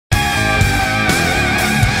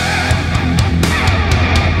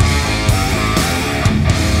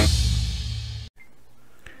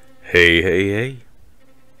Hey, hey, hey.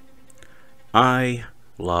 I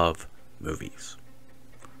love movies.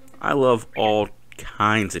 I love all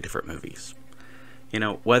kinds of different movies. You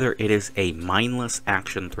know, whether it is a mindless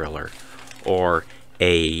action thriller or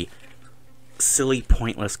a silly,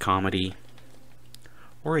 pointless comedy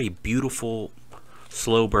or a beautiful,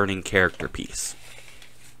 slow burning character piece.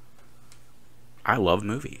 I love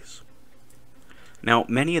movies. Now,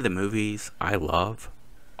 many of the movies I love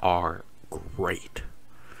are great.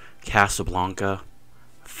 Casablanca,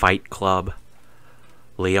 Fight Club,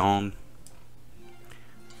 Leon.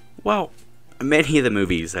 Well, many of the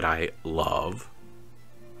movies that I love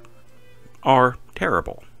are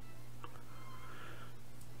terrible.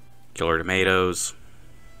 Killer Tomatoes,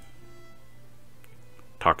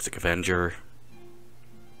 Toxic Avenger.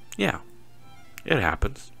 Yeah, it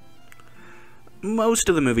happens. Most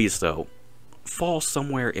of the movies, though, fall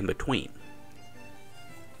somewhere in between.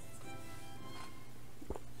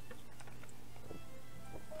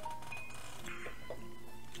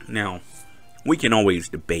 Now, we can always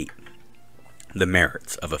debate the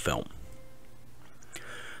merits of a film.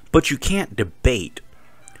 But you can't debate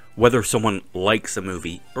whether someone likes a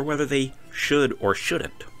movie or whether they should or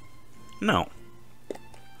shouldn't. No.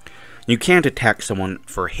 You can't attack someone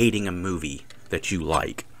for hating a movie that you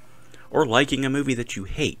like or liking a movie that you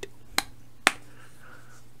hate.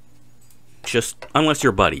 Just unless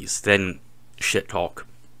you're buddies, then shit talk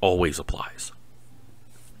always applies.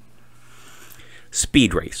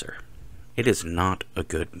 Speed Racer. It is not a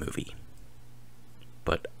good movie.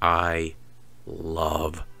 But I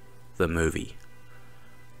love the movie.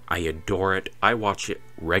 I adore it. I watch it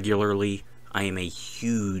regularly. I am a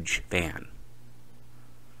huge fan.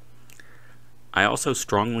 I also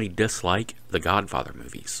strongly dislike the Godfather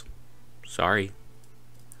movies. Sorry.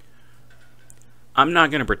 I'm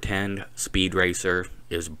not going to pretend Speed Racer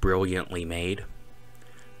is brilliantly made.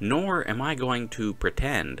 Nor am I going to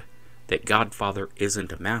pretend that Godfather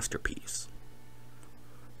isn't a masterpiece.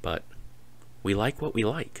 But we like what we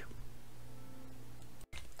like.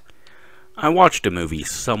 I watched a movie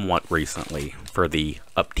somewhat recently for the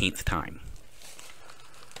upteenth time.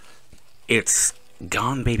 It's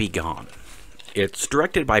Gone Baby Gone. It's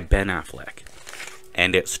directed by Ben Affleck,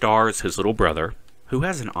 and it stars his little brother, who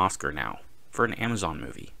has an Oscar now for an Amazon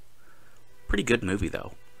movie. Pretty good movie,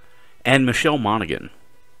 though. And Michelle Monaghan,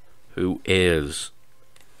 who is...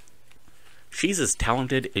 she's as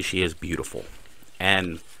talented as she is beautiful.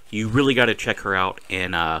 And you really got to check her out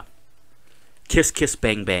in Kiss Kiss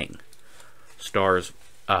Bang Bang. Stars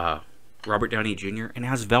Robert Downey Jr. and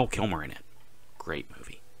has Val Kilmer in it. Great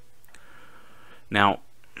movie. Now,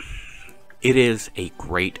 it is a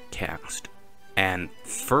great cast. And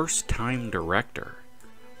first-time director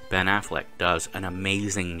Ben Affleck does an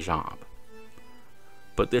amazing job.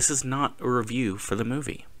 But this is not a review for the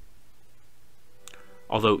movie.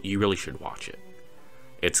 Although, you really should watch it.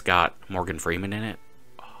 It's got Morgan Freeman in it.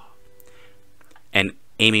 And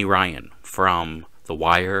Amy Ryan from The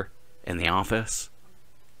Wire and The Office.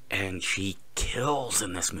 And she kills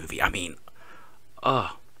in this movie. I mean,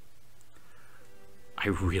 I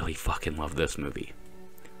really fucking love this movie.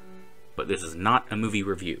 But this is not a movie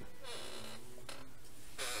review.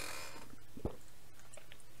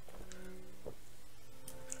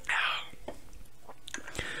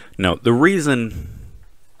 No, the reason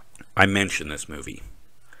I mention this movie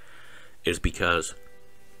is because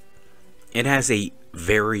it has a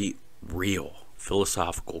very real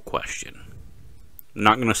philosophical question. I'm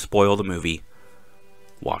not going to spoil the movie.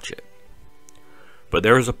 Watch it. But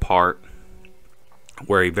there is a part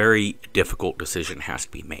where a very difficult decision has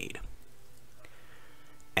to be made.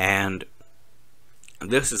 And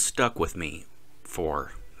this has stuck with me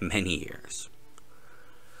for many years.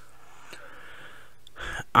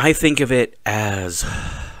 I think of it as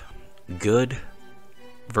good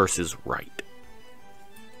versus right.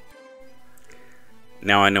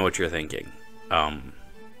 Now I know what you're thinking.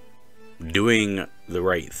 Doing the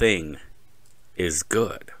right thing is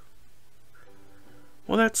good.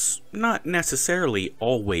 Well, that's not necessarily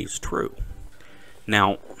always true.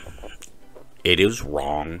 Now, it is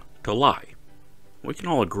wrong to lie. We can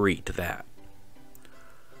all agree to that.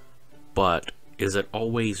 But is it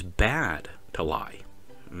always bad to lie?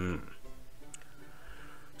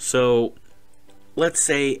 So, let's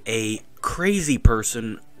say a crazy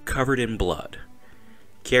person covered in blood,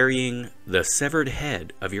 carrying the severed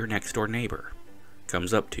head of your next door neighbor,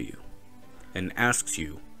 comes up to you and asks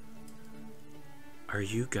you, "Are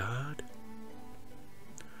you God?"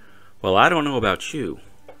 Well, I don't know about you,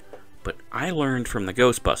 but I learned from the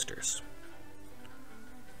Ghostbusters.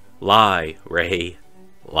 Lie, Ray,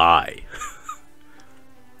 lie.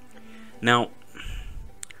 Now,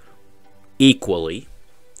 Equally,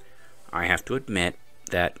 I have to admit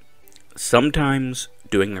that sometimes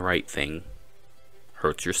doing the right thing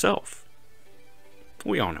hurts yourself.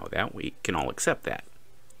 We all know that. We can all accept that.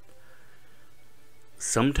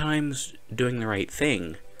 Sometimes doing the right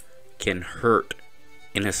thing can hurt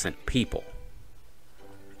innocent people.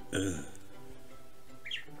 Ugh.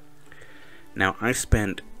 Now, I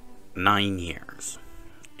spent 9 years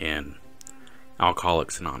in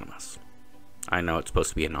Alcoholics Anonymous. I know it's supposed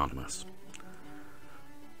to be anonymous.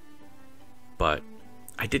 But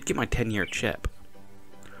I did get my 10-year chip.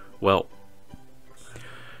 Well,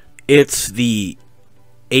 it's the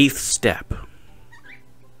 8th step.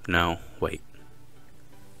 No, wait.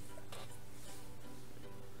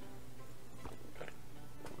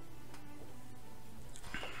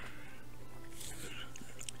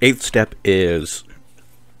 Eighth step is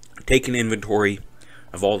take an inventory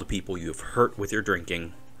of all the people you have hurt with your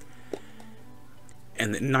drinking.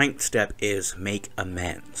 And the 9th step is make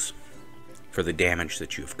amends for the damage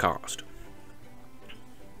that you have caused.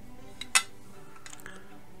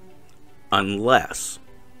 Unless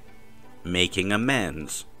making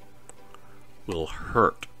amends will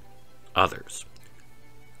hurt others.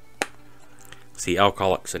 See,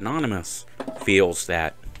 Alcoholics Anonymous feels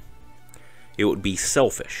that it would be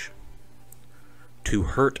selfish to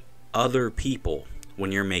hurt other people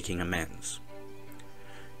when you're making amends.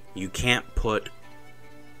 You can't put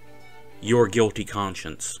your guilty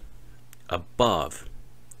conscience above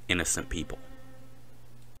innocent people.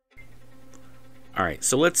 Alright,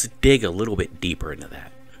 so let's dig a little bit deeper into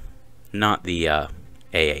that. Not the AA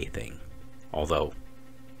thing. Although,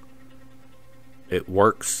 it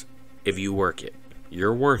works if you work it.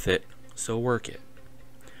 You're worth it, so work it.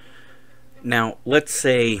 Now, let's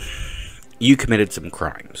say you committed some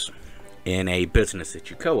crimes in a business that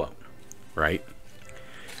you co-own, right?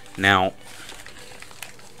 Now,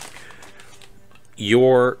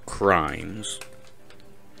 your crimes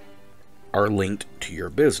are linked to your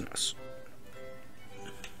business.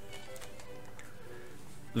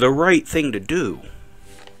 The right thing to do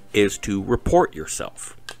is to report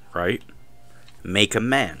yourself, right? Make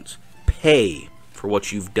amends. Pay for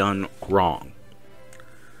what you've done wrong.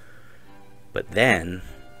 But then,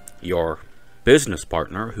 your business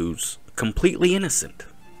partner, who's completely innocent,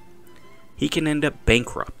 he can end up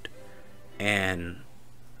bankrupt. And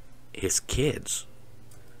his kids,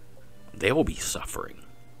 they will be suffering.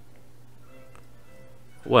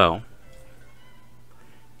 Well,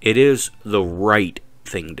 it is the right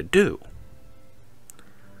thing to do.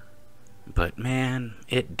 But man,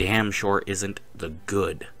 it damn sure isn't the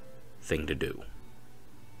good thing to do.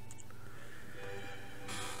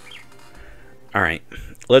 Alright,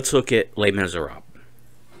 let's look at Les Miserables.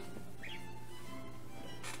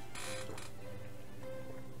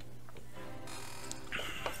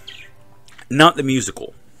 Not the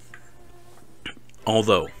musical.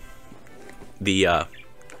 Although, the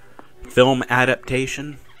film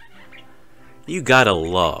adaptation, you gotta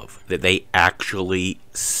love that they actually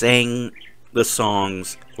sang the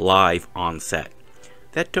songs live on set.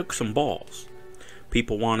 That took some balls.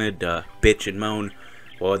 People wanted to bitch and moan,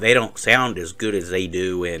 well, they don't sound as good as they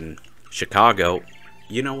do in Chicago.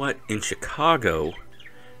 You know what? In Chicago,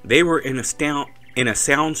 they were in a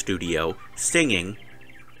sound studio singing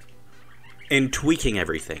and tweaking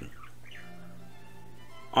everything.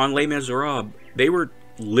 On Les Miserables, they were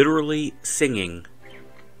literally singing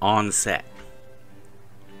on set.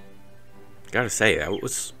 Gotta say, that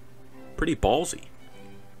was pretty ballsy.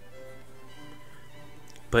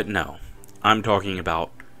 But no, I'm talking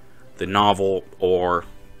about the novel or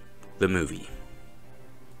the movie.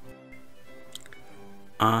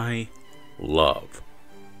 I love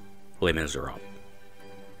Les Miserables.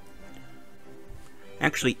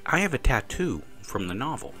 Actually, I have a tattoo from the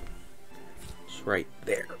novel. It's right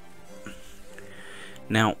there.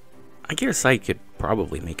 Now, I guess I could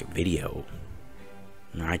probably make a video.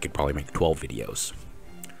 I could probably make 12 videos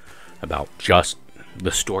about just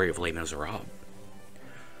the story of Les Miserables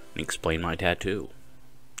and explain my tattoo.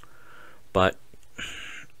 But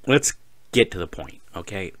let's get to the point,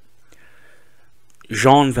 okay?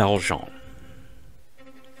 Jean Valjean.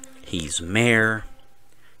 He's mayor.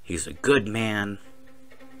 He's a good man.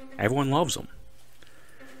 Everyone loves him.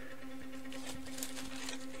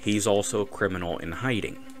 He's also a criminal in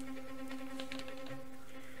hiding.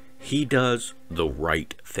 He does the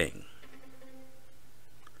right thing.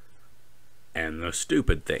 And the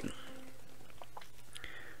stupid thing.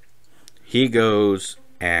 He goes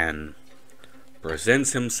and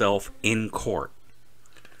presents himself in court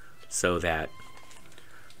so that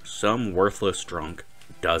some worthless drunk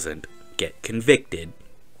doesn't get convicted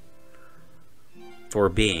for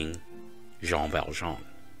being Jean Valjean.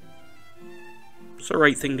 It's the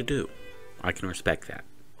right thing to do. I can respect that.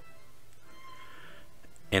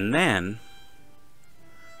 And then,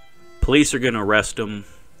 police are going to arrest him,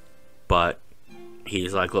 but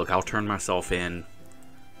he's like, look, I'll turn myself in,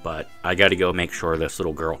 but I got to go make sure this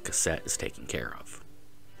little girl Cosette is taken care of.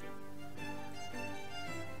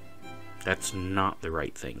 That's not the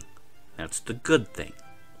right thing. That's the good thing.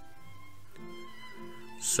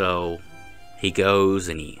 So, he goes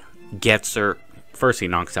and he gets her. First he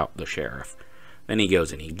knocks out the sheriff. Then he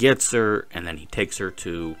goes and he gets her, and then he takes her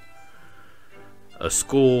to a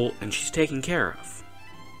school, and she's taken care of.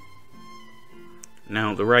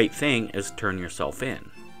 Now, the right thing is to turn yourself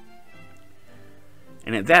in.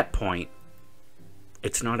 And at that point,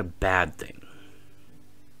 it's not a bad thing.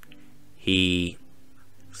 He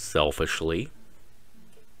selfishly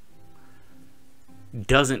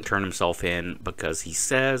doesn't turn himself in because he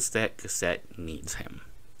says that Cosette needs him,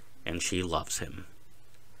 and she loves him,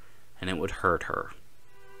 and it would hurt her.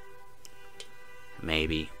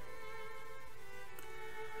 Maybe.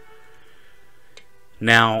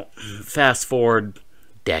 Now, fast forward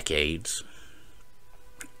decades,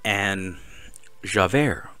 and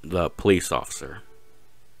Javert, the police officer,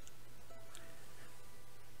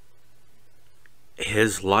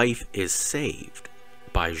 his life is saved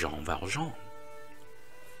by Jean Valjean.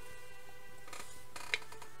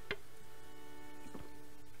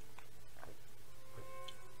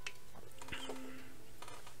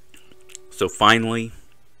 So finally,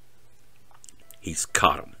 he's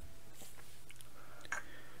caught him.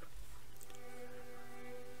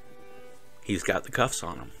 He's got the cuffs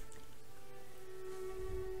on him.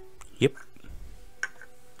 Yep.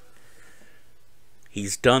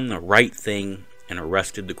 He's done the right thing and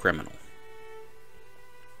arrested the criminal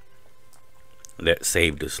that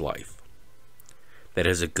saved his life. That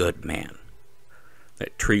is a good man.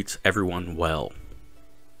 That treats everyone well.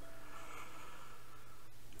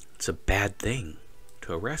 It's a bad thing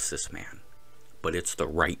to arrest this man, but it's the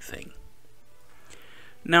right thing.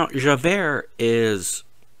 Now, Javert is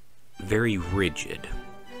very rigid.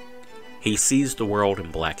 He sees the world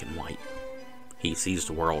in black and white. He sees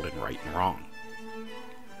the world in right and wrong.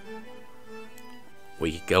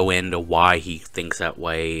 We go into why he thinks that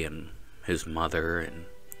way, and his mother, and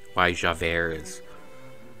why Javert is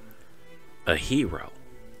a hero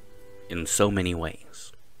in so many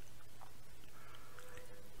ways.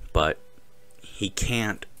 But he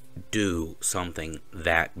can't do something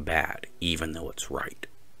that bad, even though it's right.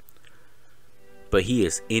 But he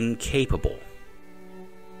is incapable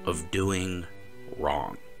of doing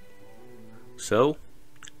wrong. So,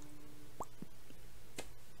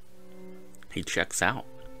 he checks out.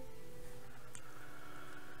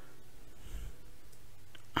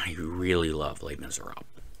 I really love Les Miserables.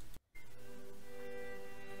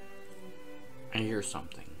 I hear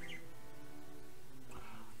something.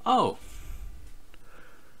 Oh,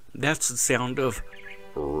 that's the sound of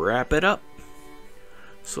wrap it up.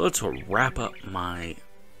 So let's wrap up my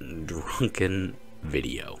drunken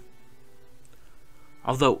video.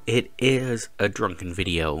 Although it is a drunken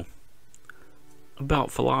video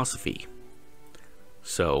about philosophy.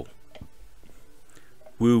 So,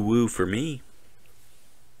 woo woo for me.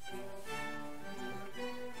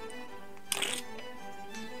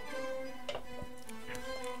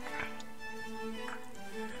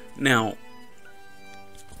 Now,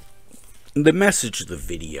 the message of the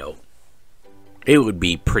video, it would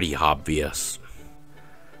be pretty obvious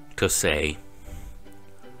to say,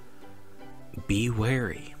 be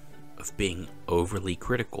wary of being overly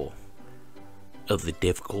critical of the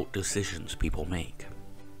difficult decisions people make,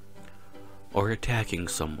 or attacking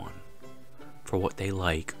someone for what they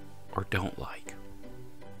like or don't like.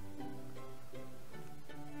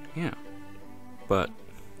 Yeah, but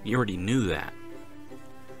you already knew that.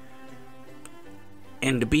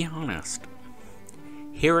 And to be honest,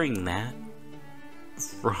 hearing that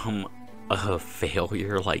from a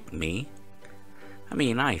failure like me, I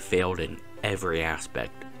mean, I failed in every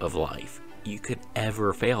aspect of life you could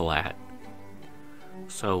ever fail at.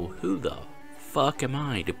 So who the fuck am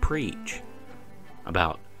I to preach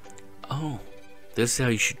about, oh, this is how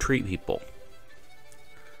you should treat people?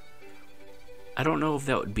 I don't know if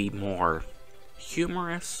that would be more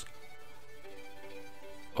humorous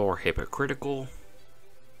or hypocritical.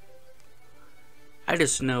 I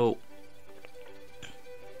just know,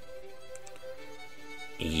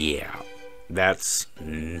 yeah, that's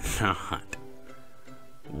not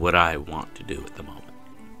what I want to do at the moment.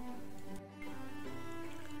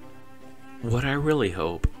 What I really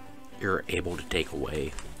hope you're able to take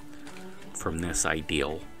away from this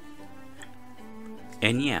ideal,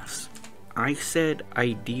 and yes, I said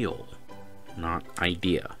ideal, not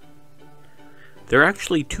idea. They're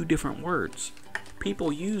actually two different words.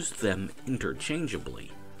 People use them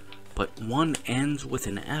interchangeably, but one ends with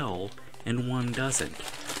an L and one doesn't.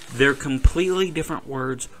 They're completely different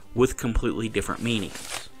words with completely different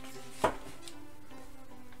meanings.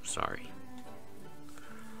 Sorry.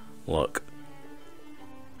 Look.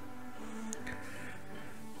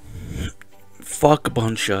 Fuck a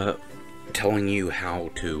bunch of telling you how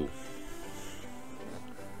to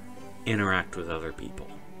interact with other people.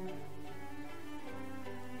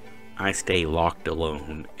 I stay locked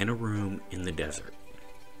alone in a room in the desert.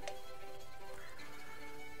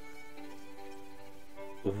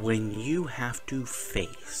 When you have to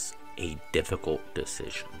face a difficult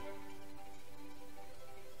decision,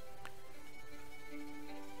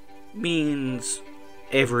 means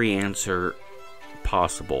every answer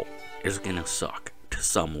possible is gonna suck to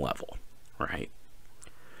some level, right?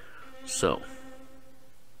 So,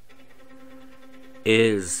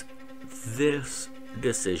 is this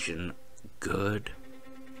decision good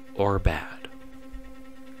or bad?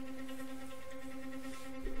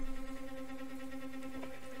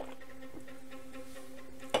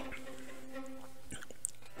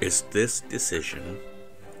 Is this decision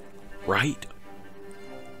right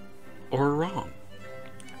or wrong?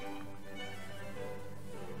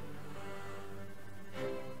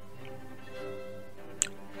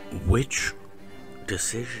 Which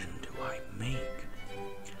decision do I make?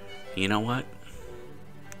 You know what?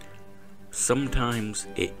 Sometimes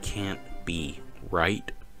it can't be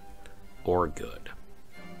right or good.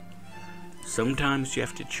 Sometimes you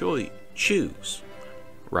have to choose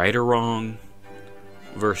right or wrong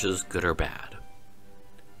versus good or bad.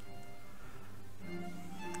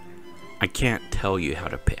 I can't tell you how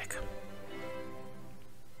to pick.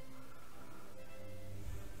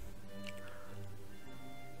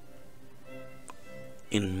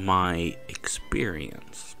 In my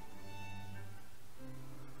experience,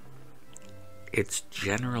 it's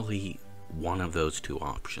generally one of those two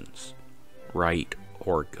options, right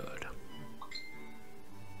or good.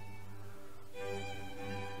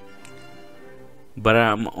 But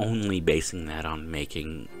I'm only basing that on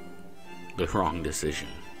making the wrong decision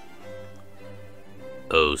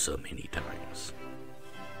oh so many times.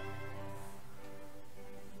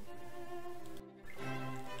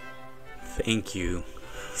 Thank you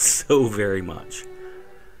so very much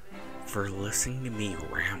for listening to me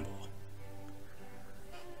ramble.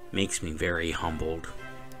 Makes me very humbled,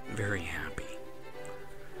 very happy.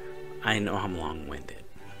 I know I'm long-winded,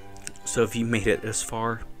 so if you made it this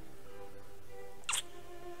far,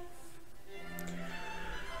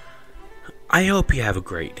 I hope you have a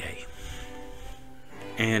great day.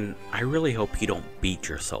 And I really hope you don't beat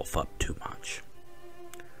yourself up too much.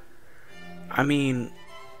 I mean,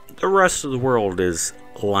 the rest of the world is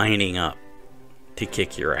lining up to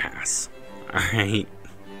kick your ass, alright?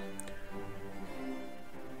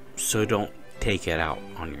 So don't take it out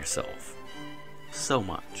on yourself so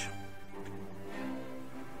much.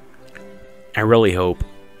 I really hope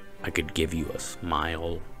I could give you a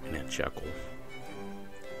smile and a chuckle.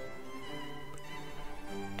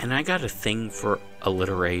 And I got a thing for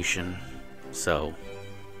alliteration, so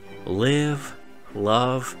live,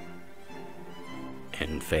 love,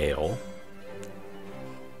 and fail,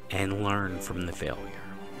 and learn from the failure.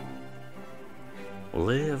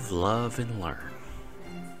 Live, love, and learn.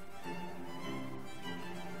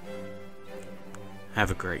 Have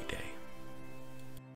a great day.